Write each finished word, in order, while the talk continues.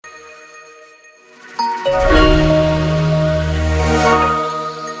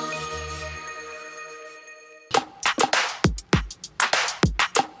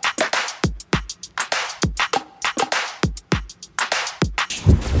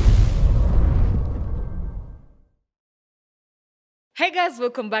Hey guys,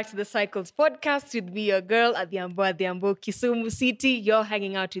 welcome back to the Cycles podcast with me, your girl, Adhiambo, Kisumu City. You're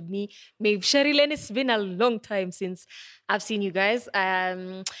hanging out with me, Maeve Sherilyn. It's been a long time since I've seen you guys.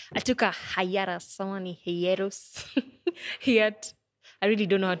 I took a hiatus, hiatus. Hiat. I really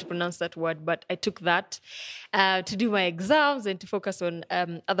don't know how to pronounce that word, but I took that to do my exams and to focus on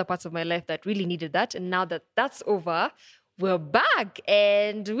other parts of my life that really needed that. And now that that's over, we're back.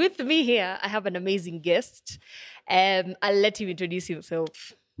 And with me here, I have an amazing guest. I'll let him introduce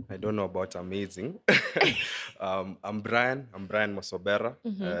himself. I don't know about amazing. I'm Brian. I'm Brian Mosobera.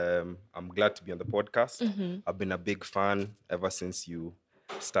 I'm glad to be on the podcast. I've been a big fan ever since you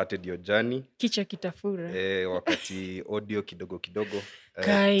started your journey. Kichwa kitafura. Wakati audio kidogo, to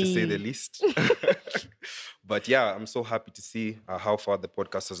Kai. say the least. But yeah, I'm so happy to see how far the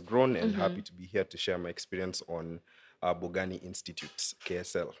podcast has grown and happy to be here to share my experience on Bogani Institute,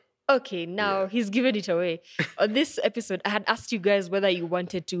 KSL. Okay, now he's given it away. On this episode, I had asked you guys whether you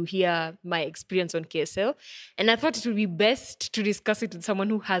wanted to hear my experience on KSL. And I thought it would be best to discuss it with someone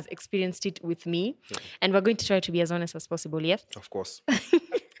who has experienced it with me. And we're going to try to be as honest as possible, yes? Of course.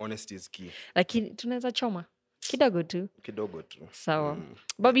 Honesty is key. Lakini tunaweza choma. Kidogo tu. Kidogo tu. So,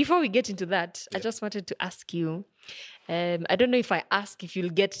 but before we get into that, I just wanted to ask you, I don't know if I ask if you'll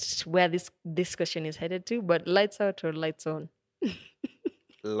get where this question is headed to, but lights out or lights on?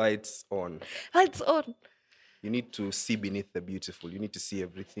 Lights on. Lights on. You need to see beneath the beautiful. You need to see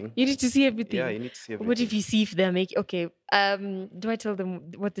everything. You need to see everything. Yeah, you need to see everything. What if you see if they're making... Okay, do I tell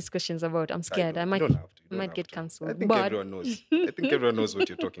them what this question's about? I'm scared. I might, you don't have to. might get cancelled. I think everyone knows. I think everyone knows what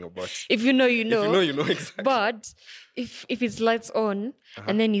you're talking about. If you know, you know. If you know, you know exactly. But if it's lights on,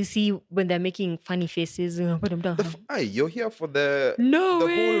 and then you see when they're making funny faces, You're here for the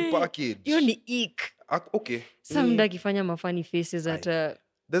way. whole package. You're the eek. Okay. Some akifanya funny faces at...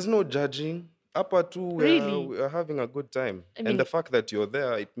 There's no judging. Upper two, we're having a good time. And the fact that you're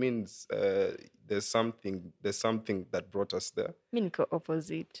there, it means there's something that brought us there. Minko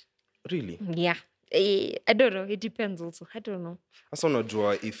opposite. Really? Yeah. I don't know. It depends also. I don't know. Asa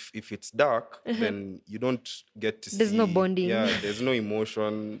unajua, if it's dark, then you don't get to see. There's no bonding. Yeah, there's no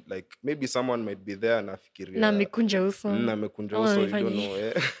emotion. Like maybe someone might be there na fikiria. Na mekunja uso. You don't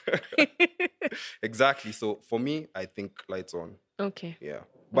know. Exactly. So for me, I think lights on. Okay. Yeah.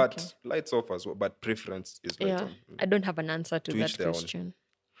 But lights off as well. But preference is lights on. I don't have an answer to that question.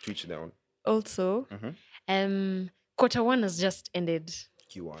 To each their own. Also, quarter one has just ended.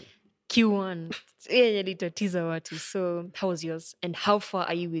 Q1. So how was yours? And how far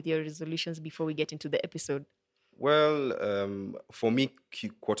are you with your resolutions before we get into the episode? Well, for me,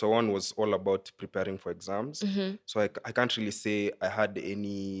 quarter one was all about preparing for exams. So I can't really say I had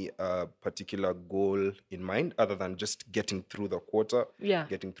any particular goal in mind other than just getting through the quarter,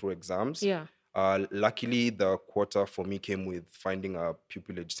 getting through exams. Yeah. Luckily, the quarter for me came with finding a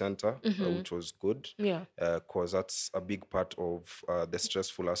pupillage center, which was good. Yeah. Because that's a big part of the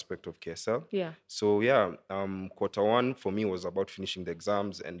stressful aspect of KSL. Yeah. So yeah, quarter one for me was about finishing the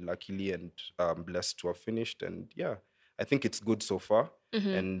exams, and luckily and blessed to have finished. And yeah, I think it's good so far.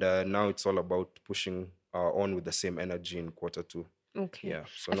 And now it's all about pushing on with the same energy in quarter two. Okay. Yeah.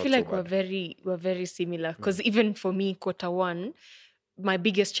 So I feel like we're very similar because even for me, quarter one, my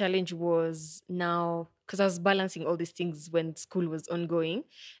biggest challenge was now, because I was balancing all these things when school was ongoing.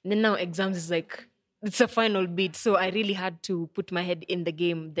 And then now exams is like, it's a final bit. So I really had to put my head in the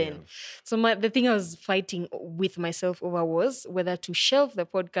game then. Yeah. So the thing I was fighting with myself over was whether to shelve the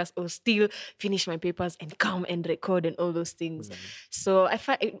podcast or still finish my papers and come and record and all those things. So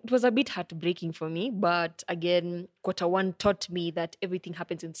it was a bit heartbreaking for me. But again, quarter one taught me that everything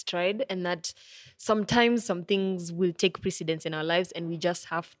happens in stride and that sometimes some things will take precedence in our lives and we just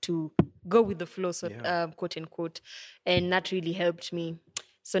have to go with the flow, quote unquote. And that really helped me.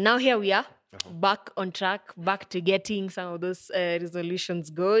 So now here we are. Back on track, back to getting some of those resolutions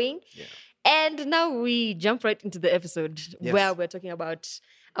going. Yeah. And now we jump right into the episode where we're talking about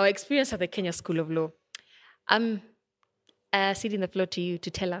our experience at the Kenya School of Law. I'm ceding the floor to you to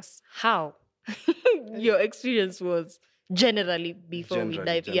tell us how your experience was generally before we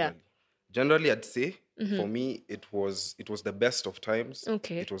dive. Generally, I'd say for me, it was the best of times.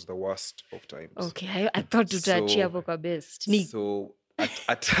 Okay. It was the worst of times. Okay, I thought to achieve best. So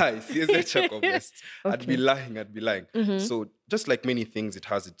at times, I'd be lying. So just like many things, it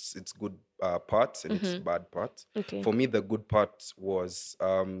has its good parts and its bad parts. Okay. For me, the good part was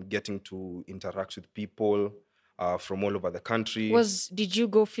getting to interact with people, from all over the country. Did you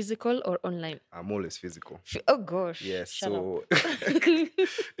go physical or online? I'm always physical. Oh gosh. Yes. Shut So up.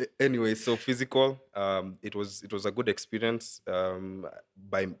 anyway, so physical. It was a good experience.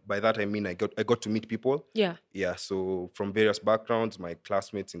 By that I mean I got to meet people. Yeah. Yeah. So from various backgrounds, my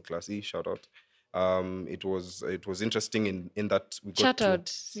classmates in class E, shout out. It was interesting in that we got Shout to out.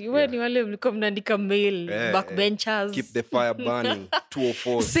 Wewe ni wale mlikuwa mnaandika mail, backbenchers. keep the fire burning.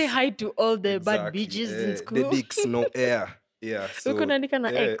 204s. Say hi to all the bad Exactly. bitches in The school. dicks, no air. Yeah. So Uko unaandika na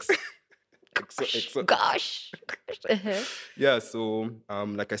X. Gosh. Yeah, so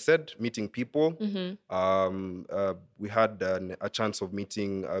like I said, meeting people. We had a chance of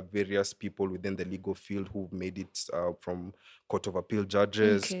meeting various people within the legal field who've made it, from Court of Appeal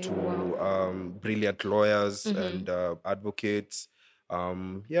judges to brilliant lawyers and advocates.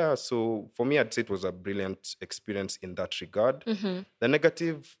 Yeah, so for me, I'd say it was a brilliant experience in that regard. The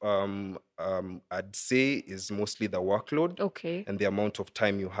negative, I'd say, is mostly the workload and the amount of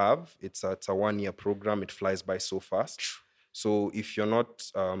time you have. It's a 1-year program. It flies by so fast. So if you're not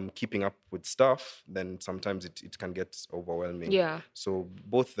keeping up with stuff, then sometimes it can get overwhelming. Yeah. So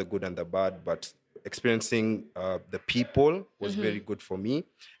both the good and the bad, but experiencing the people was very good for me.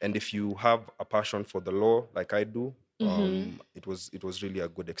 And if you have a passion for the law like I do, it was really a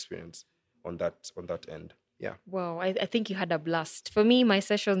good experience on that end. Yeah. Wow, I think you had a blast. For me, my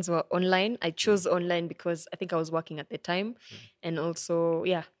sessions were online. I chose online because I think I was working at the time. And also,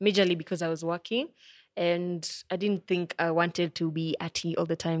 yeah, majorly because I was working. And I didn't think I wanted to be at all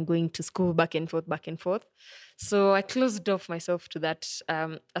the time, going to school back and forth, back and forth. So I closed off myself to that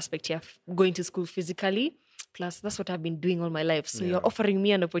aspect here, going to school physically. Plus, that's what I've been doing all my life. So you're offering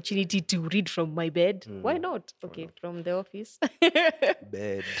me an opportunity to read from my bed. Why not? Okay, from the office.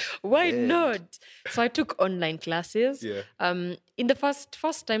 Bed. Why Bed. not? So I took online classes. Yeah. In the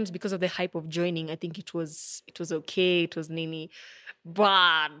first times, because of the hype of joining, I think it was okay, it was nini.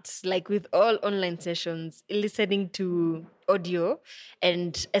 But like with all online sessions, listening to audio,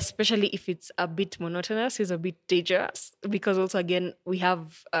 and especially if it's a bit monotonous, is a bit dangerous, because also again we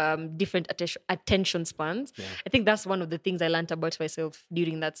have different attention spans. I think that's one of the things I learned about myself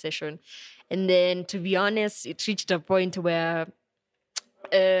during that session. And then, to be honest, it reached a point where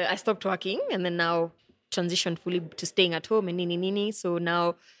I stopped working, and then now transitioned fully to staying at home and nini. So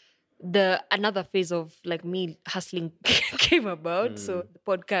now another phase of like me hustling came about. So the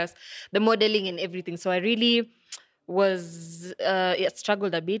podcast, the modeling and everything. So I really was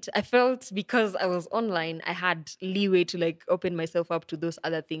struggled a bit. I felt because I was online, I had leeway to like open myself up to those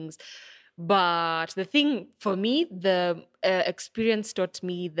other things. But the thing for me, the experience taught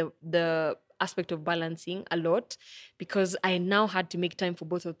me the aspect of balancing a lot, because I now had to make time for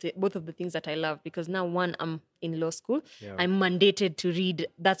both of the things that I love. Because now, one, I'm in law school. I'm mandated to read.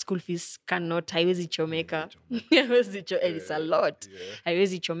 That school fees cannot. Haiwezi chomeka. It's a lot.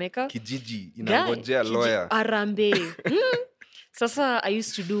 Haiwezi chomeka. Kijiji inangojea lawyer. Arambe. Sasa I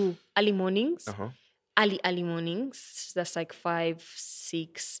used to do early mornings. Early mornings. That's like 5,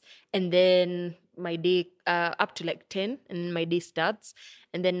 6. And then my day up to like 10, and my day starts.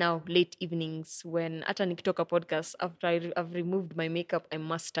 And then now late evenings, when hata nikitoka podcast, after I've removed my makeup, I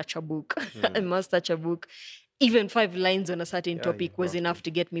must touch a book. I must touch a book. Even 5 lines on a certain topic was enough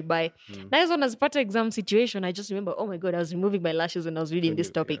to get me by. Now, when I was part of exam situation, I just remember, oh my God, I was removing my lashes when I was reading this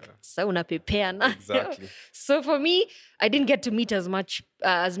topic. So una prepare na. Exactly. So for me, I didn't get to meet as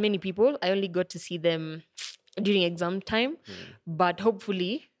many people. I only got to see them during exam time. But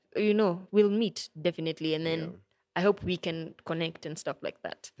hopefully, we'll meet definitely. And then I hope we can connect and stuff like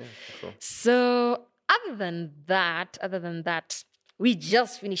that. Yeah, sure. So other than that, we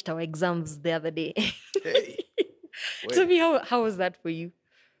just finished our exams the other day. Hey. Tell me, how was that for you?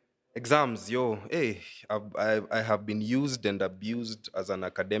 Exams, hey, I have been used and abused as an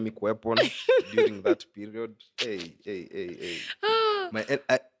academic weapon during that period. Hey.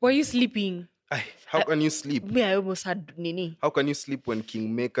 Were you sleeping? How can you sleep? Me, I almost had nini. How can you sleep when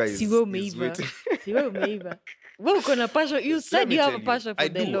Kingmaker is waiting? Siwe umeiva. Well, uko passion. You said you have a passion for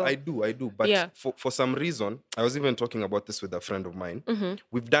the law. I do. But for some reason, I was even talking about this with a friend of mine.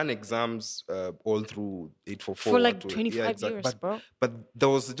 We've done exams all through 844. For like 25 years, bro. But there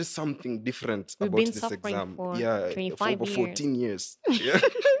was just something different about this exam. For 25 for over 14 years. Yeah.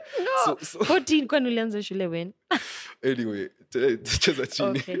 No, 14 kwani ulianza shule when? Anyway, cheza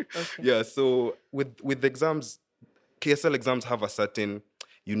chini. Okay. Yeah, so with exams, KSL exams have a certain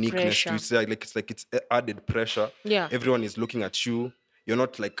uniqueness to it. It's added pressure. Yeah. Everyone is looking at you. You're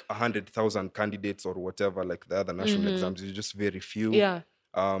not like 100,000 candidates or whatever like the other national exams. You're just very few. Yeah.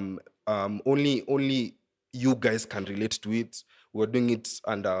 Only you guys can relate to it. we were doing it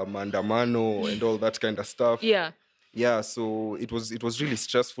under mandamano and all that kind of stuff. Yeah, so it was really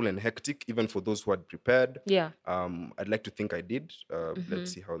stressful and hectic, even for those who had prepared. I'd like to think I did.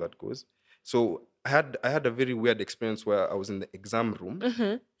 Let's see how that goes. So I had a very weird experience where I was in the exam room.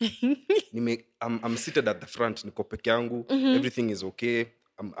 I'm seated at the front, niko peke yangu. Everything is okay.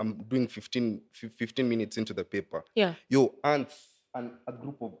 I'm doing 15 minutes into the paper. Yo, ants and a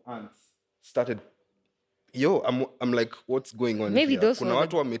group of ants started. Yo, I'm like, what's going on Maybe here? those Kuna were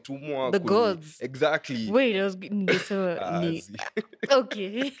watu wametumwa the gods. Exactly. Wait, I was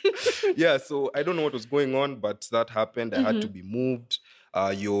okay. Yeah, so I don't know what was going on, but that happened. I had to be moved.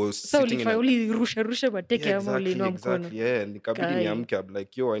 You're sitting in exactly. Yeah, nikabidi niamke. I'm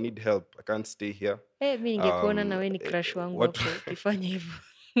like, yo, I need help. I can't stay here. Mi ningekuona na we ni crush wangu hapo ukifanya hivyo.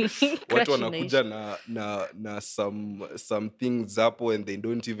 Watu wanakuja na some things hapo and they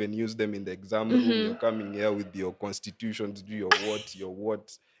don't even use them in the exam room. You're coming here with your constitutions, do your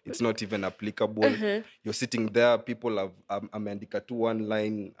what. It's not even applicable. You're sitting there, people have ameandika tu one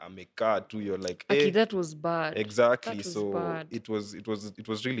line, amekaa tu, you're like, hey. Okay, that was bad. Exactly. Bad. It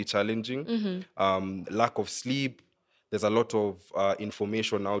was really challenging. Lack of sleep. There's a lot of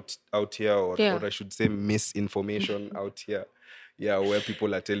information out here, or I should say misinformation out here. Yeah, where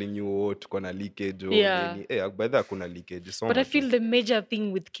people are telling you, oh, tuko na leakage or by that kuna leakage. But I feel the major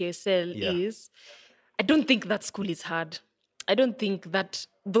thing with KSL is I don't think that school is hard. I don't think that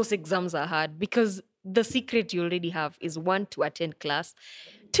those exams are hard because the secret you already have is 1, to attend class,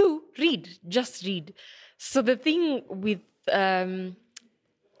 2, read, just read. So the thing with, as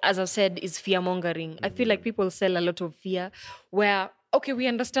I've said, is fear-mongering. I feel like people sell a lot of fear where, okay, we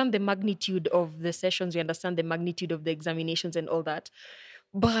understand the magnitude of the sessions, we understand the magnitude of the examinations and all that,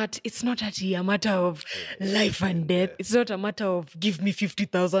 but it's not actually a matter of life and death. It's not a matter of give me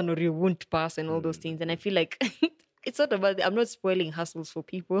 50,000 or you won't pass and all those things. And I feel like it's not about I'm not spoiling hustles for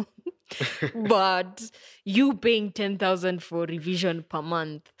people, but you paying 10,000 for revision per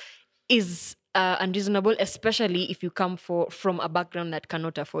month is unreasonable, especially if you come from a background that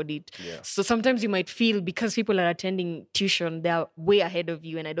cannot afford it. So sometimes you might feel because people are attending tuition, they're way ahead of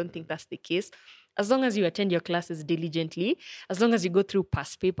you, and I don't think that's the case. As long as you attend your classes diligently, as long as you go through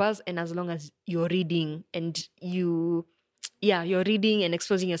past papers, and as long as you're reading and you're reading and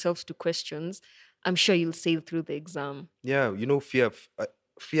exposing yourselves to questions, I'm sure you'll sail through the exam. Yeah,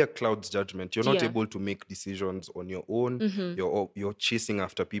 fear clouds judgment. You're not able to make decisions on your own. You're chasing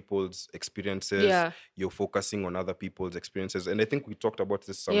after people's experiences. You're focusing on other people's experiences. And I think we talked about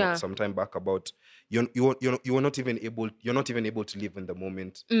this some time back about you're not even able to live in the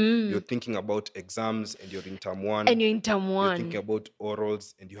moment. You're thinking about exams and you're in term 1. You're thinking about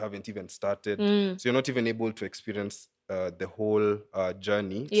orals and you haven't even started. So you're not even able to experience the whole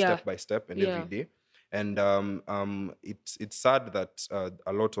journey step by step and every day. And it's sad that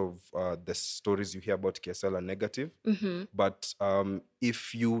a lot of the stories you hear about KSL are negative. But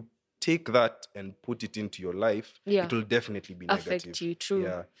if you take that and put it into your life, it will definitely be negative. Affect you, true.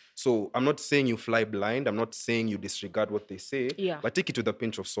 Yeah. So I'm not saying you fly blind. I'm not saying you disregard what they say. But take it with a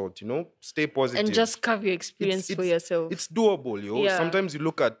pinch of salt, Stay positive. And just carve your experience for yourself. It's doable, yo. Sometimes you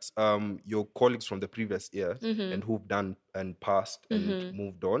look at your colleagues from the previous year and who've done and passed and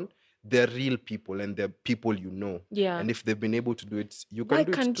moved on. They're real people and they're people and if they've been able to do it, you can do it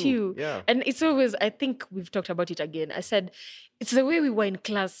too. Why can't you? And it's always, I think we've talked about it again. I said it's the way we were in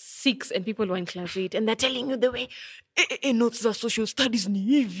class 6 and people were in class 8 and they're telling you the way notes za social studies ni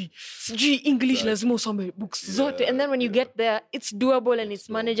hivi, English lazima usome books zote, and then when you get there it's doable and it's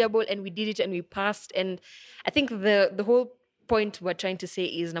manageable and we did it and we passed. And I think the whole point we're trying to say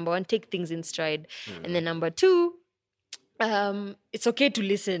is, number 1, take things in stride, and then number 2, it's okay to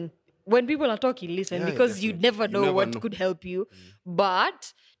listen. When people are talking, listen, because you never know what could help you.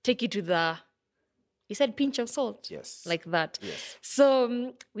 But take it to you said pinch of salt. Yes. Like that. Yes.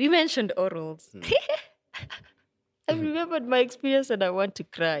 So we mentioned orals. I remembered my experience and I want to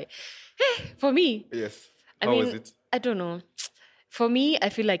cry. For me. Yes. How was it? I don't know. For me, I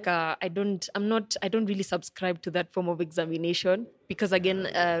feel like I don't really subscribe to that form of examination because again,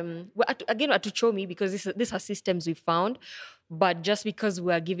 atuchomi, because these are systems we found, but just because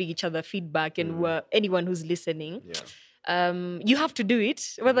we're giving each other feedback and we're anyone who's listening, you have to do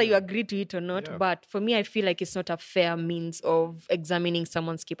it, whether you agree to it or not. Yeah. But for me, I feel like it's not a fair means of examining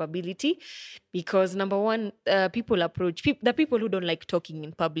someone's capability because number 1, people approach the people who don't like talking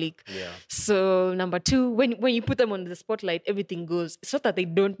in public. Yeah. So number 2, when you put them on the spotlight, everything goes. It's not that they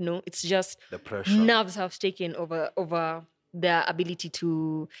don't know. It's just the pressure. Nerves have taken over their ability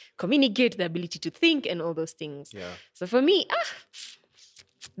to communicate, their ability to think, and all those things. Yeah. So for me,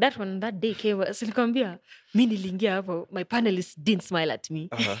 that day came, silikwambia, mi niliingia hapo, my panelist didn't smile at me.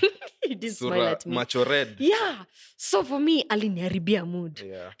 He didn't smile Sura at me. macho red. Yeah. So for me, aliniharibia mood.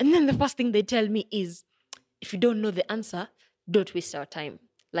 Yeah. And then the first thing they tell me is, if you don't know the answer, don't waste our time.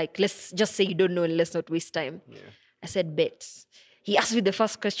 Like, let's just say you don't know and let's not waste time. Yeah. I said, bet. He asked me the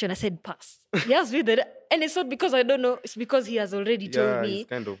first question. I said, pass. He asked me and it's not because I don't know. It's because he has already told me. He's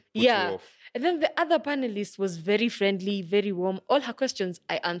kind of put you off. And then the other panelist was very friendly, very warm. All her questions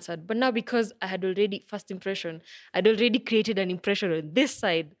I answered. But now because I had already, first impression, I'd already created an impression on this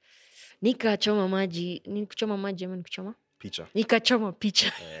side. Nikachoma maji. Nikuchoma maji ama nikuchoma? Picha. Nikachoma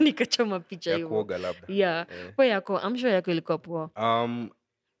picha. Nikachoma picha Ya hiyo. kuoga labda. Yeah. Kwa yako, I'm sure yako ilikuwa poa.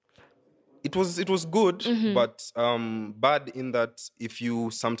 It was good, but bad in that if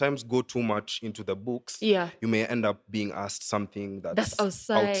you sometimes go too much into the books, you may end up being asked something that's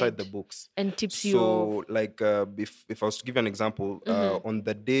outside the books and tips you off. So, like, if I was to give you an example, on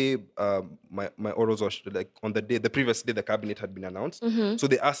the day my orals were like on the previous day the cabinet had been announced, so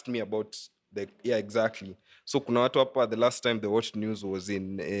they asked me about exactly. So kuna watu hapa, the last time they watched news was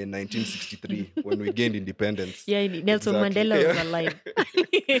in 1963 when we gained independence. Yeah, Nelson Mandela was alive.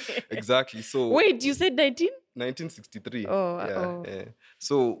 Exactly. So wait, you said 1963. Oh.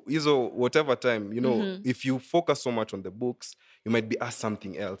 So whatever time, if you focus so much on the books, you might be asked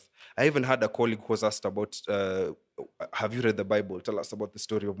something else. I even had a colleague who was asked about, have you read the Bible? Tell us about the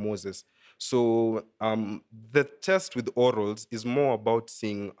story of Moses. So the test with orals is more about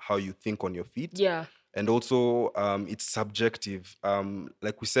seeing how you think on your feet. Yeah. And also, it's subjective.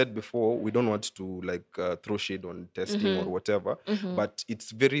 Like we said before, we don't want to throw shade on testing or whatever, but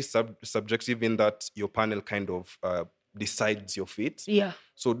it's very subjective in that your panel kind of decides your fate. Yeah.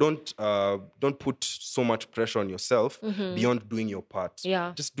 So don't put so much pressure on yourself beyond doing your part.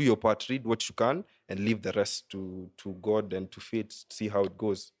 Yeah. Just do your part, read what you can, and leave the rest to God and to fate. See how it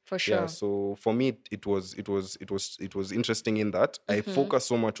goes. For sure. Yeah. So for me, it was interesting in that I focused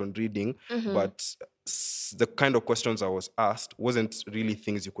so much on reading, but the kind of questions I was asked wasn't really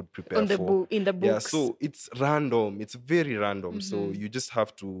things you could prepare for. In the books. Yeah, so it's random. It's very random. So you just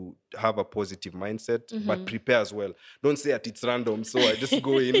have to have a positive mindset, but prepare as well. Don't say that it's random, so I just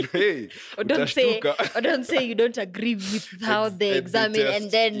go in, hey. Or don't say you don't agree with how they examine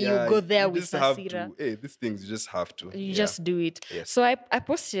and then you go there with Sasira. Hey, these things you just have to. You just do it. Yes. So I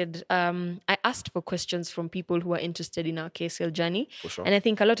posted, I asked for questions from people who are interested in our KSL journey. For sure. And I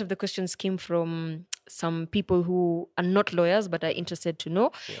think a lot of the questions came from some people who are not lawyers but are interested to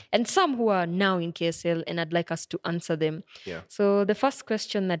know, and some who are now in KSL and I'd like us to answer them. Yeah. So the first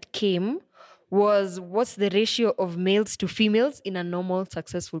question that came was, what's the ratio of males to females in a normal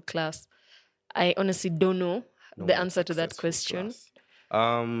successful class? I honestly don't know the answer to that question.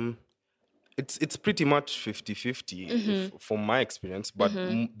 It's pretty much 50-50 from my experience, but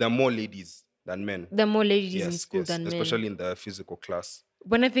there are more ladies than men. There are more ladies in school than men. Especially in the physical class.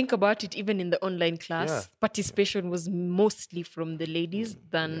 When I think about it, even in the online class, participation was mostly from the ladies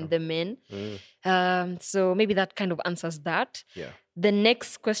than the men. So maybe that kind of answers that. Yeah. The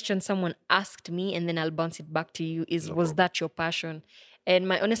next question someone asked me, and then I'll bounce it back to you, is, was that your passion? And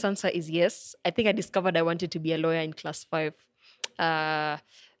my honest answer is yes. I think I discovered I wanted to be a lawyer in class 5.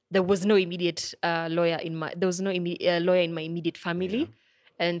 There was no immediate lawyer in my immediate family.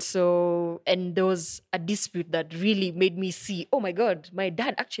 And there was a dispute that really made me see, oh my God, my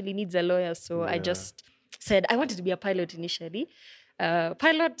dad actually needs a lawyer. So I just said, I wanted to be a pilot initially.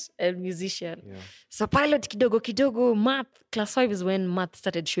 Pilot and musician. Yeah. So pilot kidogo, math. Class 5 is when math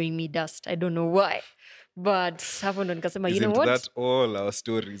started showing me dust. I don't know why. But happened on Kasema, you know what? Isn't that all our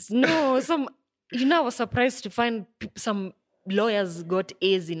stories? No, I was surprised to find some lawyers got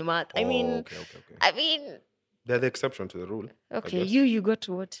A's in math. Okay. I mean... They're the exception to the rule. Okay, you got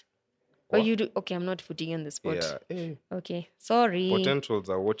to what? Or you do? Okay, I'm not putting you on the spot. Yeah. Okay, sorry. Potentials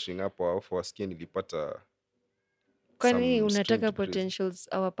are watching up for skin nilipata. Kwani unataka potentials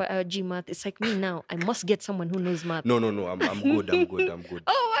our GMath? It's like me now. I must get someone who knows math. No. I'm good.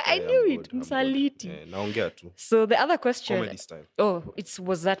 Oh, I knew it. Msaliti. Naongea tu. So the other question. Comedy style. Oh,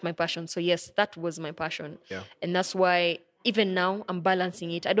 was that my passion? So yes, that was my passion. Yeah. And that's why even now I'm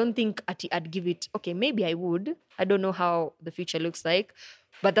balancing it. I don't think I'd give it. Okay, maybe I would. I don't know how the future looks like,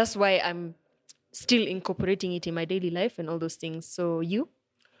 but that's why I'm still incorporating it in my daily life and all those things. So you?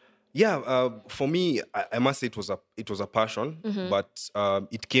 Yeah, for me, I must say it was a passion, but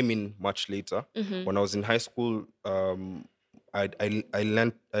it came in much later. When I was in high school, I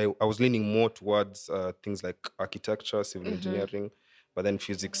was leaning more towards things like architecture, civil engineering, but then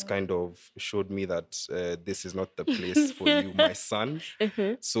physics kind of showed me that this is not the place for you, my son.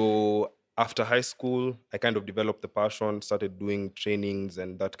 So after high school, I kind of developed the passion, started doing trainings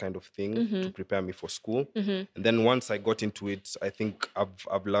and that kind of thing to prepare me for school. And then once I got into it, I think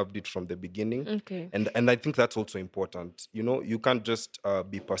I've loved it from the beginning. Okay. And I think that's also important. You know, you can't just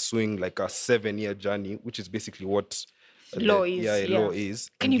be pursuing like a 7-year journey, which is basically what Law is. law is.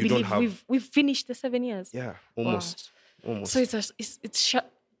 Can and you don't believe have we've finished the 7 years? yeah, almost. So it's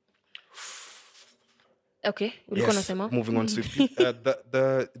okay. Ulikuwa Yes, unasema? moving on swiftly.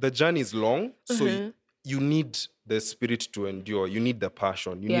 The journey is long, so you need the spirit to endure. You need the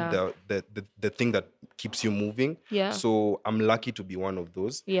passion. You need the thing that keeps you moving. Yeah. So I'm lucky to be one of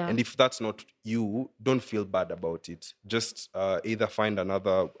those. Yeah. And if that's not you, don't feel bad about it. Just either find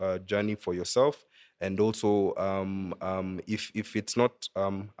another journey for yourself. And also, if it's not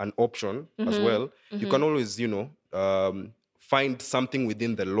an option as well, you can always, find something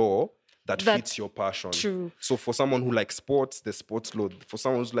within the law that fits your passion. True. So for someone who likes sports, there's sports law. For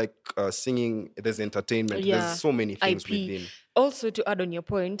someone who's like singing, there's entertainment. Yeah. There's so many things IP. within. Also, to add on your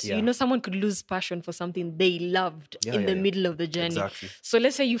point, someone could lose passion for something they loved in the middle of the journey. Exactly. So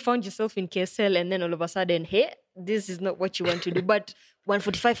let's say you found yourself in KSL and then all of a sudden, hey, this is not what you want to do. But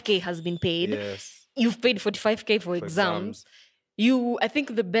 145K has been paid. Yes. You've paid 45K for exams. I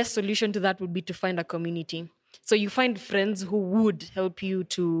think the best solution to that would be to find a community. So you find friends who would help you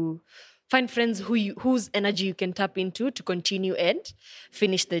to find friends whose energy you can tap into to continue and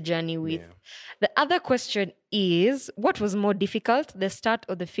finish the journey with. Yeah. The other question is, what was more difficult, the start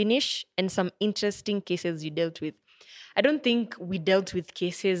or the finish, and some interesting cases you dealt with? I don't think we dealt with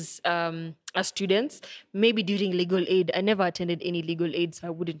cases as students. Maybe during legal aid. I never attended any legal aid, so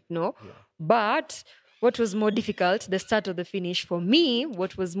I wouldn't know. Yeah. But what was more difficult, the start or the finish? For me,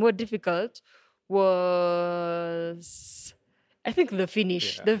 what was more difficult was, I think, the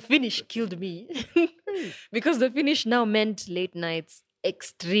finish. Yeah. The finish killed me. Because the finish now meant late nights,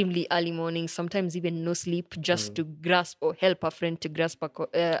 extremely early mornings, sometimes even no sleep, just to grasp or help a friend to grasp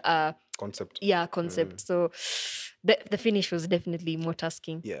a concept. Yeah, concept. So the finish was definitely more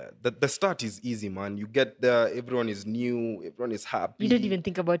tasking. Yeah, the start is easy, man. You get there, everyone is new, everyone is happy. You don't even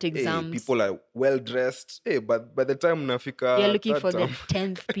think about exams. Hey, people are well dressed. Hey, but by the time Nafika, you're looking for the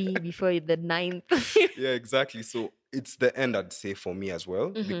 10th P before the 9th. Yeah, exactly. So it's the end, I'd say, for me as well,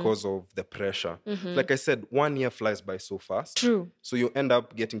 because of the pressure. Like I said, 1 year flies by so fast. True. So you end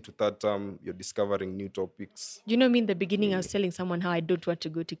up getting to third term, you're discovering new topics. You know me, in the beginning, I was telling someone how I don't want to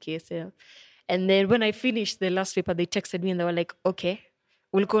go to KSL. And then when I finished the last paper, they texted me and they were like, okay,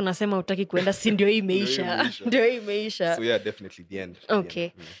 ulikuwa unasema utaki kuenda, si ndio hii imeisha. Ndio hii imeisha. So yeah, definitely the end. Okay.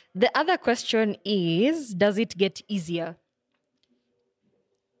 The end. The other question is, does it get easier?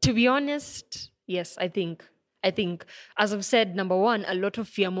 To be honest, yes, I think, as I've said, number one, a lot of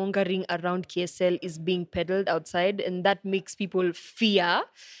fear-mongering around KSL is being peddled outside, and that makes people fear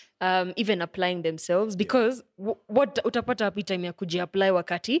even applying themselves, because what utapata hapi time ya kuji-apply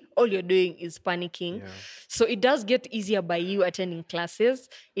wakati all you're doing is panicking. Yeah. So it does get easier by you attending classes.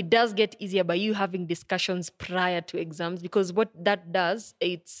 It does get easier by you having discussions prior to exams, because what that does,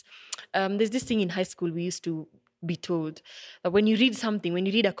 it's there's this thing in high school we used to be told that when you read something, when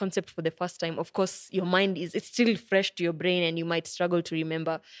you read a concept for the first time, of course your mind it's still fresh to your brain and you might struggle to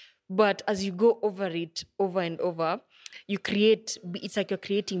remember, but as you go over it over and over, it's like you're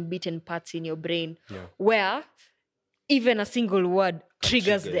creating beaten parts in your brain, where even a single word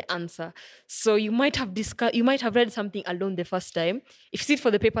triggers the answer. So you might have read something alone the first time. If you sit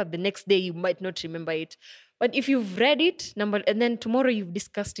for the paper the next day, you might not remember it. But if you've read it, and then tomorrow you've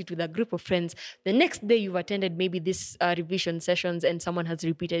discussed it with a group of friends, the next day you've attended maybe this revision sessions and someone has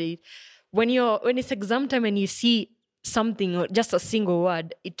repeated it. When it's exam time and you see something or just a single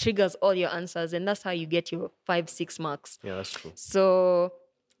word, it triggers all your answers, and that's how you get your 5-6 marks. Yeah, that's true. So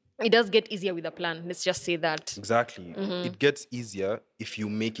it does get easier with a plan. Let's just say that. Exactly. It gets easier if you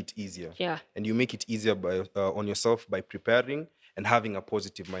make it easier. Yeah. And you make it easier by on yourself by preparing and having a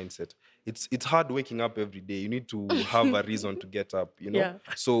positive mindset. It's hard waking up every day. You need to have a reason to get up, Yeah.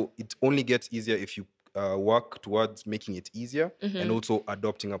 So it only gets easier if you work towards making it easier and also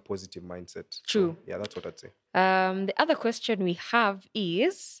adopting a positive mindset. True. So, yeah, that's what I'd say. The other question we have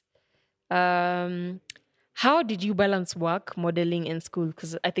is, how did you balance work, modeling, and school?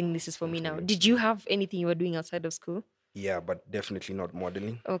 Because I think this is for me now. Did you have anything you were doing outside of school? Yeah, but definitely not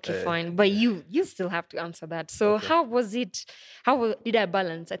modeling. Okay, fine. But you still have to answer that. So how was it? How did I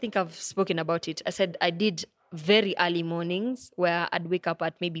balance? I think I've spoken about it. I said I did very early mornings where I'd wake up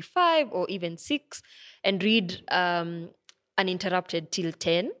at maybe 5 or even 6 and read uninterrupted till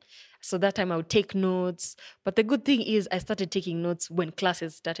 10. So that time I would take notes. But the good thing is I started taking notes when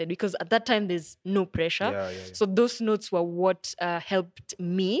classes started, because at that time there's no pressure. Yeah, yeah, yeah. So those notes were what helped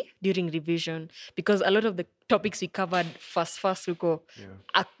me during revision, because a lot of the topics we covered first we go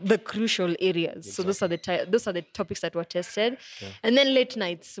are the crucial areas. So those are the topics that were tested. And then late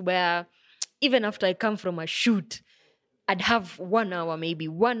nights, where even after I come from a shoot, I'd have 1 hour, maybe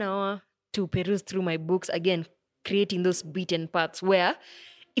 1 hour to peruse through my books, again, creating those beaten parts where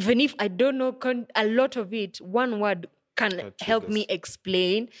even if I don't know a lot of it, one word can help me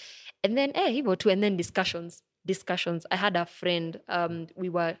explain. And then, and then discussions. I had a friend, we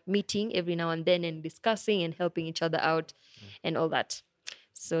were meeting every now and then and discussing and helping each other out and all that.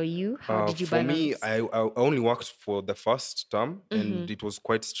 So how did you For me, balance? I only worked for the first term, and it was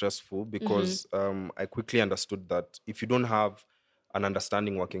quite stressful because I quickly understood that if you don't have an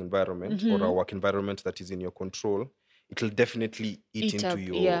understanding working environment or a work environment that is in your control, it will definitely eat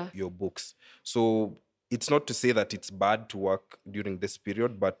into your books. So it's not to say that it's bad to work during this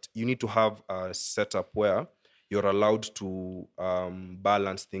period, but you need to have a setup where you're allowed to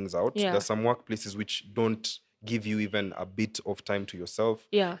balance things out. There's some workplaces which don't give you even a bit of time to yourself.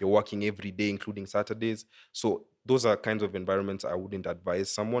 Yeah. You're working every day, including Saturdays. So those are kinds of environments I wouldn't advise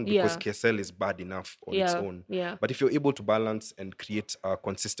someone, because KSL is bad enough on its own. Yeah. But if you're able to balance and create a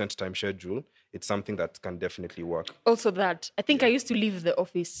consistent time schedule, it's something that can definitely work. Also that, I think I used to leave the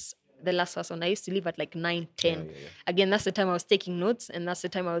office, the last person, I used to leave at like 9, 10. Again, that's the time I was taking notes, and that's the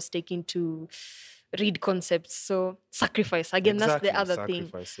time I was taking to read concepts. So sacrifice. Again, that's the other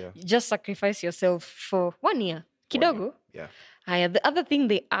thing. Just sacrifice yourself for 1 year. Kidogo. Yeah. The other thing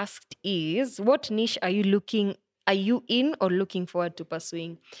they asked is, what niche are you in or looking forward to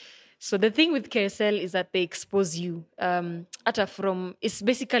pursuing? So the thing with KSL is that they expose you it's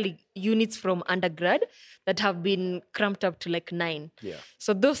basically units from undergrad that have been cramped up to like 9. Yeah.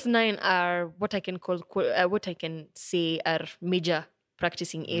 So those 9 are what I can say are major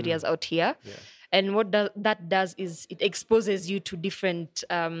practicing areas out here. Yeah. And what that does is it exposes you to different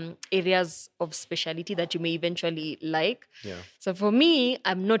areas of specialty that you may eventually like. Yeah. So for me,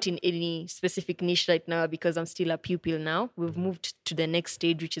 I'm not in any specific niche right now because I'm still a pupil now. We've moved to the next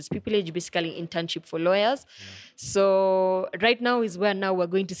stage, which is pupillage, basically internship for lawyers. So right now is where now we're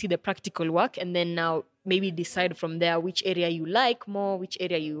going to see the practical work, and then now maybe decide from there which area you like more, which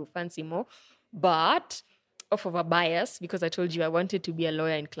area you fancy more. But off of a bias, because I told you I wanted to be a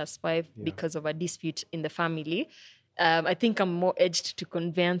lawyer in class 5 because of a dispute in the family. I think I'm more edged to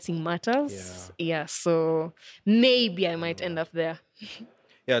conveyancing matters. Yeah, so maybe I might end up there.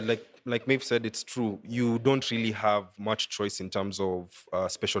 Yeah, like Maeve said, it's true. You don't really have much choice in terms of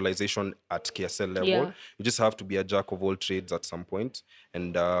specialization at KSL level. Yeah. You just have to be a jack of all trades at some point.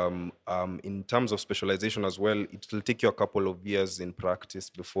 And in terms of specialization as well, it will take you a couple of years in practice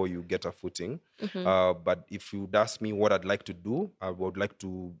before you get a footing. But if you'd ask me what I'd like to do, I would like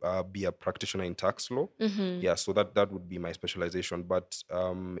to be a practitioner in tax law. Yeah, so that would be my specialization. But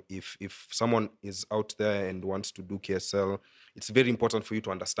if someone is out there and wants to do KSL, it's very important for you to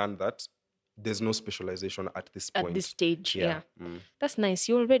understand that there's no specialization at this point. At this stage, yeah. That's nice.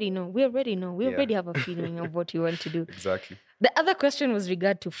 You already know. We already know. We already have a feeling of what you want to do. Exactly. The other question was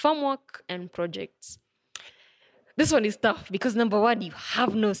regard to farm work and projects. This one is tough because number one, you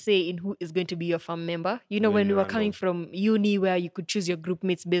have no say in who is going to be your farm member. You know, when we were coming from uni where you could choose your group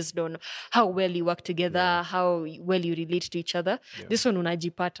mates based on how well you work together, how well you relate to each other. This one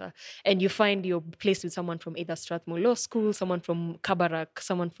unajipata. And you find you're placed with someone from either Strathmore Law School, someone from Kabarak,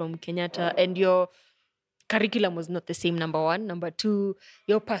 someone from Kenyatta, and your curriculum was not the same, number one. Number two,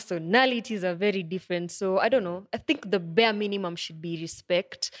 your personalities are very different. So I don't know. I think the bare minimum should be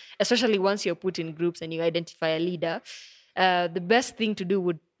respect, especially once you're put in groups and you identify a leader. The best thing to do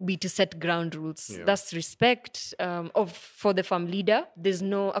would be to set ground rules. That's respect for the farm leader. There's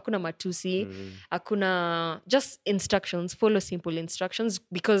no akuna matusi, akuna, just instructions. Follow simple instructions,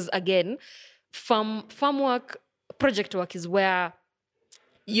 because again, farm work, project work is where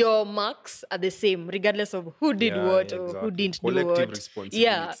your marks are the same, regardless of who did what or who didn't do what.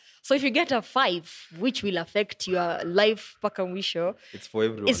 Yeah. So if you get a 5, which will affect your life, paka mwisho, it's for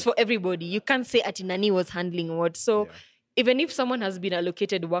everyone. It's for everybody. You can't say ati nani was handling what. So even if someone has been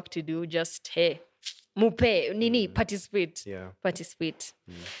allocated work to do, just mupe nini, participate. Participate.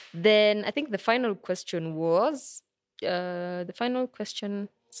 Then I think the final question was the final question.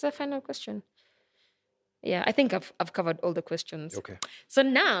 Yeah, I think I've covered all the questions. Okay. So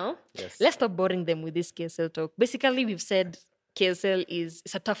now, let's stop boring them with this KSL talk. Basically, we've said KSL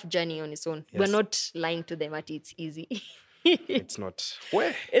it's a tough journey on its own. We're not lying to them at it's easy. It's not.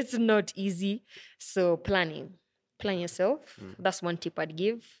 Where? It's not easy. So planning. plan yourself. That's one tip I'd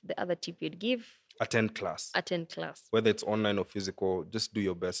give. The other tip you'd give, Attend class. attend class. Whether it's online or physical, just do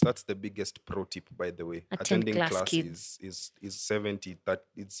your best. That's the biggest pro tip, by the way. Attend Attending class, class kids. is 70. That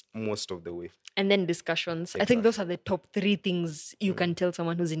it's most of the way. And then discussions. I think those are the top 3 things you can tell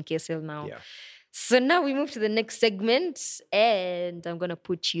someone who's in KSL now. Yeah. So now we move to the next segment, and I'm gonna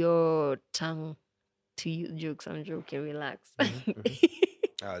put your tongue to you. Jokes, I'm joking. Relax.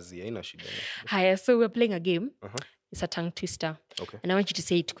 Haina shida. Hiya, so we're playing a game. Uh-huh. It's a tongue twister. Okay. And I want you to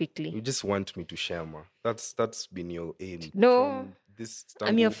say it quickly. You just want me to share, ma. That's been your aim. No. From this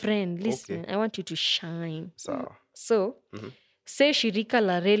I'm your Istanbul. friend. Listen, Okay. I want you to shine. Sawa. So, say Shirika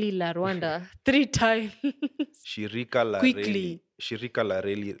la Reli la Rwanda 3 times. Shirika la Quickly. Reli. Shirika la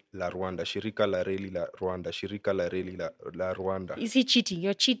Reli la Rwanda. Shirika la Reli la Rwanda. Shirika la Reli la Rwanda. Is he cheating?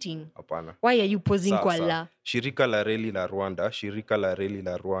 You're cheating. Hapana. Why are you posing Sawa, kwa sawa. la? Shirika la Reli la Rwanda. Shirika la Reli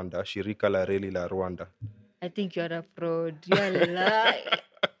la Rwanda. Shirika la Reli la Rwanda. I think you're a fraud. You're lying.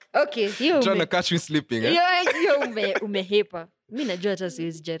 Okay, you Trying to catch me sleeping, eh? umehepa. Mi najua hata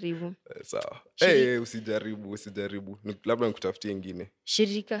siwezi jaribu. Sawa. Shiri- Usijaribu. Labda nikutafutie ingine.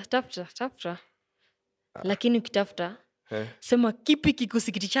 Shirika, tafuta. Lakini ukitafuta, Eh. sema kipi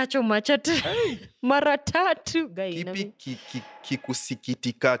kikusikitichacho machatu mara 3. Guy, Kipi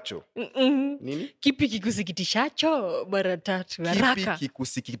kikusikitikacho? Nini? Kipi kikusikitishacho mara 3 haraka. Kipi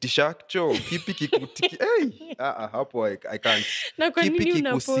kikusikitishacho? Kipi kikutiki... Hey! Hapo I can't. Na kwa Kipi nini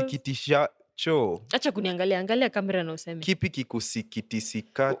unapose? kikusikitishacho? Acha kuniangalia, angalia kamera na useme. Kipi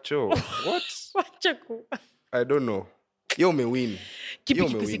kikusikitisikacho? What? Acha ku. I don't know. Yo umewin. Kipi Yo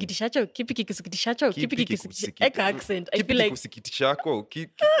umewin. kikusikitishacho? Kipi kikusikitishacho? Kipi kikusikitishacho? Eka accent. I Kipi feel like kikusikitishako?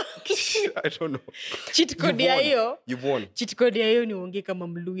 I don't know. cheat code ya hiyo. You've won. Cheat code ya hiyo ni uongee kama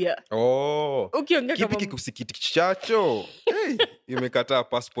Mluya. Oh. Ukiongea Kipi kama kikusikitishacho? Hey, imekataa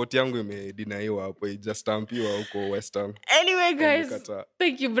passport yangu imedinaiwa hapo, ijastampiwa huko Western. Anyway, guys, Imekataa.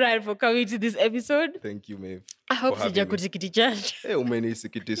 thank you, Brian, for coming to this episode. Thank you, Maeve. I hope for having sija me. kusikitishacho. Hey,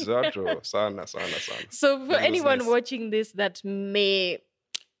 umenisikitishacho sana. So for That was anyone nice. watching this that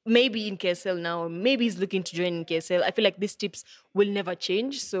maybe in KSL now, maybe is looking to join in KSL, I feel like these tips will never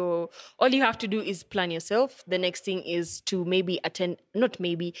change. So all you have to do is plan yourself. The next thing is to maybe attend, not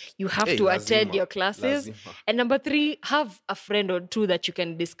maybe, you have Hey, to attend lazima, your classes. lazima. And number 3, have a friend or 2 that you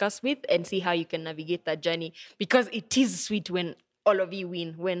can discuss with and see how you can navigate that journey. Because it is sweet when all of you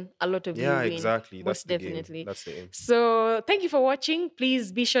win, when a lot of you Yeah, win. exactly. That's Most the game. definitely. That's the aim. So thank you for watching.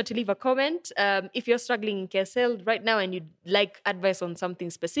 Please be sure to leave a comment. If you're struggling in KSL right now and you'd like advice on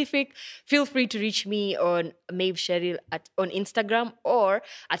something specific, feel free to reach me on Maeve Cheryl on Instagram, or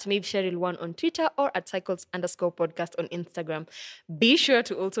at Maeve Cheryl1 on Twitter, or at Cycles_podcast on Instagram. Be sure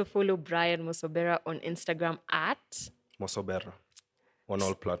to also follow Brian Mosobera on Instagram at... Mosobera. On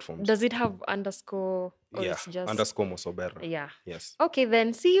all platforms. Does it have underscore? Or Yeah. it's just... _Mosobera. Yeah. Yes. Okay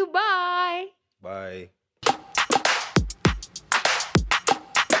then. See you. Bye. Bye.